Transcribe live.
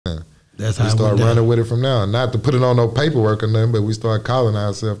That's how we start running with it from now. Not to put it on no paperwork or nothing, but we start calling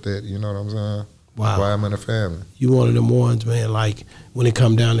ourselves that. You know what I'm saying? Wow. Quiet Money Family. You one of them ones, man. Like when it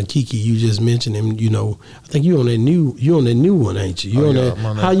come down to Keke, you just mentioned him. You know, I think you on that new one, ain't you?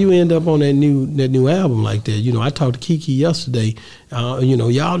 How you end up on that new album like that? You know, I talked to Keke yesterday. You know,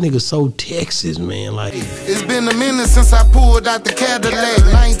 y'all niggas so Texas, man. Like it's been a minute since I pulled out the Cadillac.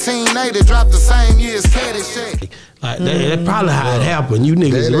 1980, dropped the same year as Caddyshack. Like that's probably how it happened. You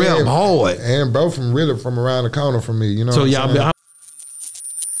niggas rap hard. And bro from around the corner from me. You know. So y'all been.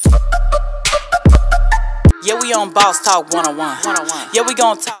 Yeah, we on Boss Talk 101. Yeah, we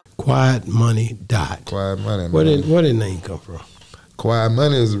gonna talk. Quiet Money Dot. Quiet Money. Where did name come from? Quiet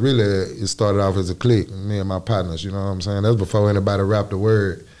Money is really, it started off as a clique, me and my partners, you know what I'm saying? That's before anybody rapped the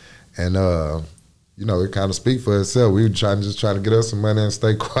word. And, you know, it kind of speak for itself. We were trying to get us some money and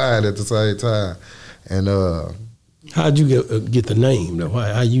stay quiet at the same time. And how'd you get the name, though?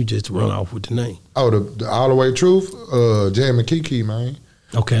 How you just run off with the name? Oh, the All the Way Truth, Jam and Keke, man.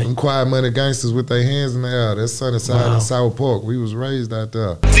 Okay. Them Quiet Money gangsters with their hands in the air. That's Sunnyside and South Park. We was raised out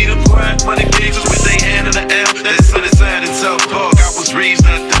there. See them Quiet Money gangsters with their hand in the air. That's Sunnyside and South Park. I was raised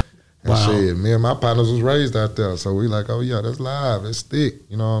out there. And shit, me and my partners was raised out there. So we like, oh yeah, that's live, that's thick.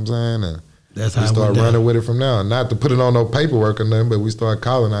 You know what I'm saying? And that's how we start running with it from now. Not to put it on no paperwork or nothing, but we start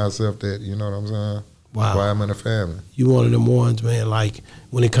calling ourselves that. You know what I'm saying? Wow. Quiet Money Family. You one of them ones, man. Like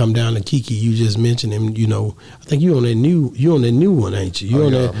when it come down to Keke, you just mentioned him. You know, I think you on that new one, ain't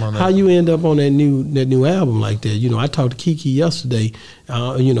you? How you end up on that new album like that? You know, I talked to Keke yesterday.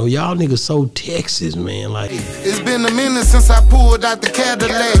 You know, y'all niggas so Texas, man. Like it's been a minute since I pulled out the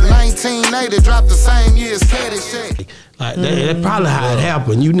Cadillac. 1980, dropped the same year as Caddyshack. Like that's probably how it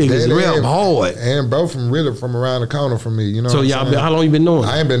happened. You niggas rap hard. And bro from around the corner from me, you know. So y'all how long you been knowing him?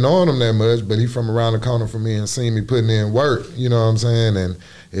 I ain't been knowing him that much, but he from around the corner from me and seen me putting in work, you know what I'm saying? And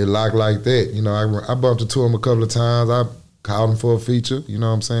it like that. You know, I bumped into him a couple of times. I called him for a feature, you know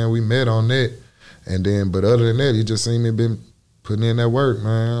what I'm saying? We met on that. And then, but other than that, he just seen me been putting in that work,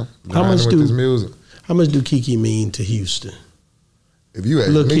 man. How much do Keke mean to Houston? If you ask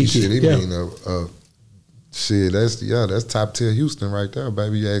me, Keke, shit, he mean shit, that's top tier Houston right there,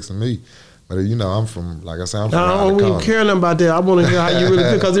 baby. You asking me, but you know I'm from, like I said, I'm from. I don't even care nothing about that. I want to hear how you really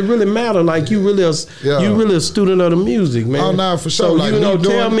feel because it really matters. Like you really a student of the music, man. Oh no, for sure. So like, you know,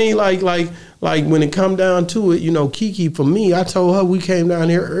 tell me like when it come down to it, you know, Keke for me, I told her we came down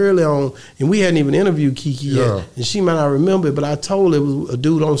here early on and we hadn't even interviewed Keke yet, and she might not remember it, but I told her it was a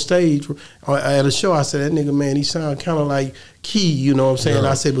dude on stage at a show. I said that nigga, man, he sound kind of like Key, you know what I'm saying?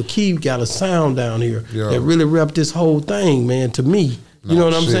 I said, but Key got a sound down here that really rep this whole thing, man, to me. You know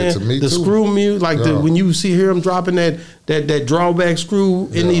what I'm saying? The screw music, like when you hear him dropping that drawback screw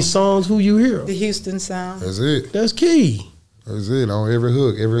in these songs, who you hear? The Houston sound. That's it. That's Key. That's it, on every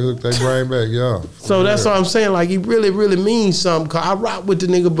hook they bring back, So that's what I'm saying, like he really means something, cause I rock with the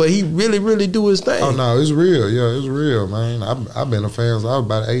nigga, but he really do his thing. Oh no, it's real, it's real, man. I've been a fan since I was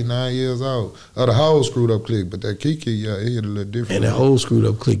about 8, 9 years old. Of the whole Screwed Up clique, but that Keke, it hit a little different. And that whole Screwed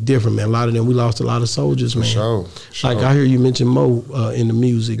Up clique different, man. A lot of them, we lost a lot of soldiers, man. For sure. Like I hear you mention Mo in the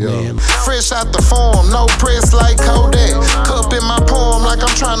music, man. Fresh out the form, no press like Kodak. Cup in my poem like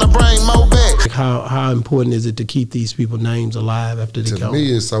I'm trying to bring Mo back. Like how important is it to keep these people's names alive after they go? To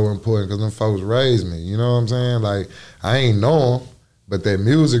me, it's so important because them folks raised me. You know what I'm saying? Like I ain't know them, but that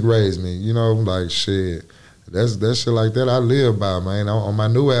music raised me. You know, like shit. That's shit like that I live by, man. On my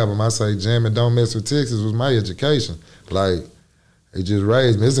new album, I say "Jam and Don't Mess with Texas" was my education. Like it just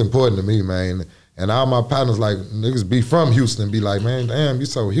raised me. It's important to me, man. And all my partners, like niggas be from Houston, be like, man, damn, you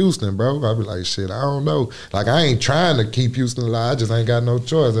so Houston, bro. I be like, shit, I don't know. Like I ain't trying to keep Houston alive. I just ain't got no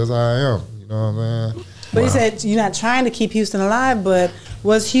choice. That's how I am. You know what I'm saying? But you said you're not trying to keep Houston alive, but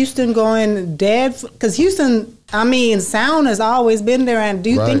was Houston going dead? Because Houston, I mean, sound has always been there, and do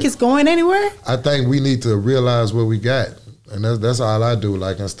you think it's going anywhere? I think we need to realize what we got, and that's all I do.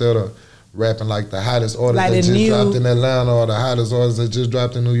 Like instead of rapping like the hottest artist that just dropped in Atlanta or the hottest artist that just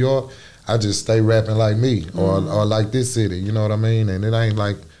dropped in New York, I just stay rapping like me or like this city. You know what I mean? And it ain't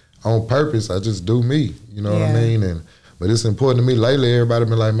like on purpose. I just do me. You know what I mean? But it's important to me. Lately, everybody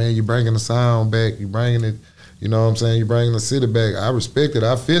been like, man, you bringing the sound back. You bringing it, you know what I'm saying? You bringing the city back. I respect it.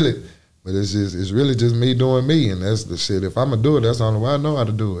 I feel it. But it's really just me doing me. And that's the shit. If I'm going to do it, that's the only way I know how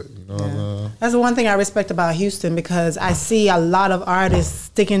to do it. You know what I'm saying? That's the one thing I respect about Houston because I see a lot of artists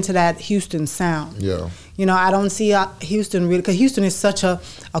sticking to that Houston sound. Yeah. You know, I don't see Houston really, because Houston is such a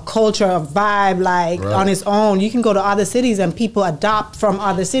culture, a vibe, like on its own. You can go to other cities and people adopt from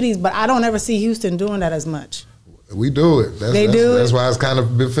other cities, but I don't ever see Houston doing that as much. We do it. That's why it's kind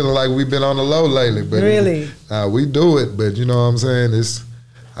of been feeling like we've been on the low lately. But really? We do it, but you know what I'm saying?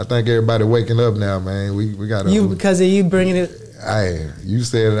 I think everybody waking up now, man. We got you because of you bringing it. You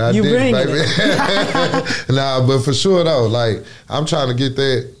said it, I you did, bring baby. it. Nah, but for sure though, like I'm trying to get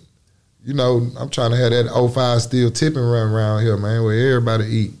that. You know, I'm trying to have that 05 still tipping run around here, man, where everybody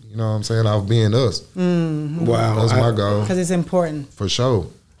eat. You know what I'm saying? Off being us. Mm-hmm. Wow, that's my goal. Because it's important for sure.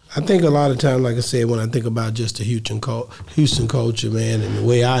 I think a lot of times, like I said, when I think about just the Houston culture, man, and the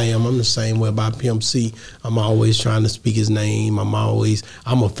way I am, I'm the same way about Pimp C. I'm always trying to speak his name. I'm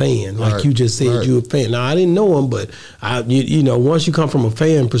a fan. Like you just said, you're a fan. Now, I didn't know him, but you know, once you come from a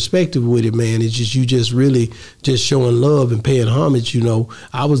fan perspective with it, man, it's just, you just really just showing love and paying homage, you know.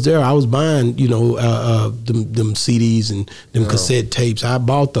 I was there. I was buying, you know, them CDs and them cassette tapes. I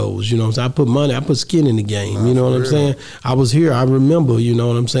bought those, you know. So I put money, I put skin in the game, you know what I'm saying? I was here. I remember, you know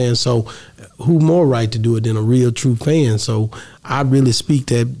what I'm saying? So who more right to do it than a real true fan? So I really speak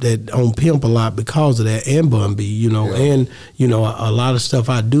that on Pimp a lot because of that, and Bun B, you know, and you know, a lot of stuff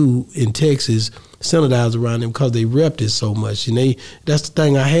I do in Texas centered around them because they repped it so much. And that's the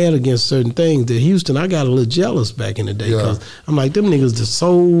thing I had against certain things. That Houston, I got a little jealous back in the day because I'm like, them niggas just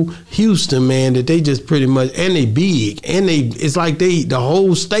so Houston, man, that they just pretty much, and they big, and it's like the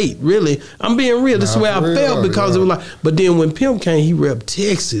whole state, really. I'm being real. This is where I felt because it was like, but then when Pimp came, he repped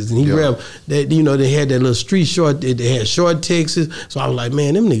Texas, and he repped that, you know, they had that little street short, they had short Texas. So I was like,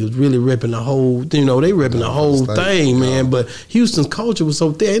 man, them niggas really repping the whole, you know, they repping the whole thing, man. But Houston's culture was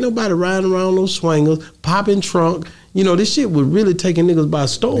so thick. Ain't nobody riding around those swingers, popping trunk. You know, this shit was really taking niggas by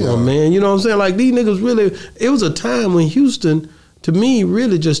storm, man. You know what I'm saying? Like, these niggas really, it was a time when Houston, to me,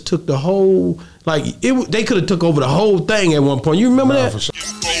 really just took the whole, like, they could have took over the whole thing at one point. You remember that? For sure.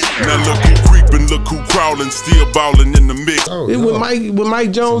 Now look who creeping, look who crawling, still balling in the mix. With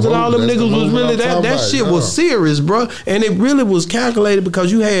Mike Jones and all them niggas was really, that shit was serious, bro. And it really was calculated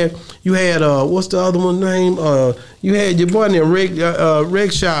because you had what's the other one's name? You had your boy named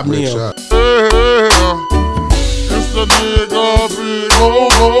Rick Shop now.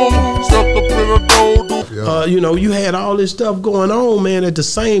 You know, you had all this stuff going on, man, at the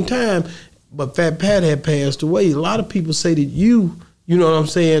same time, but Fat Pat had passed away. A lot of people say that you know what I'm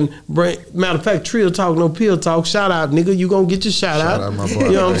saying? Matter of fact, Trill Talk, No Pill Talk. Shout out, nigga. You gonna get your shout out. My boy,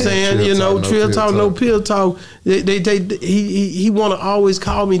 you know what I'm saying? You know, Trill Talk, No Pill Talk. He want to always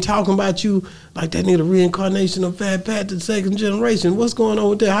call me talking about you like that nigga, the reincarnation of Fat Pat, the second generation. What's going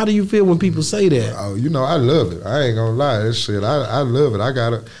on with that? How do you feel when people say that? Oh, you know, I love it. I ain't gonna lie, that shit. I love it.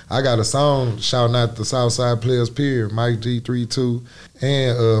 I got a song shouting out the Southside Players Period, Mike G32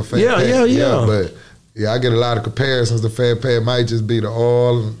 and Fat Pat. Yeah. But yeah, I get a lot of comparisons. The Fat Pat might just be the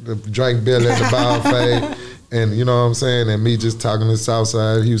oil, the drink belly at the ball fade, and you know what I'm saying. And me just talking to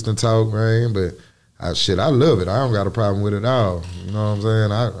Southside Houston talk, man. But I love it. I don't got a problem with it at all. You know what I'm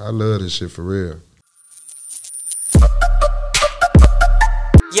saying? I love this shit for real.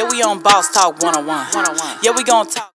 Yeah, we on Boss Talk 101. Yeah, we gonna talk.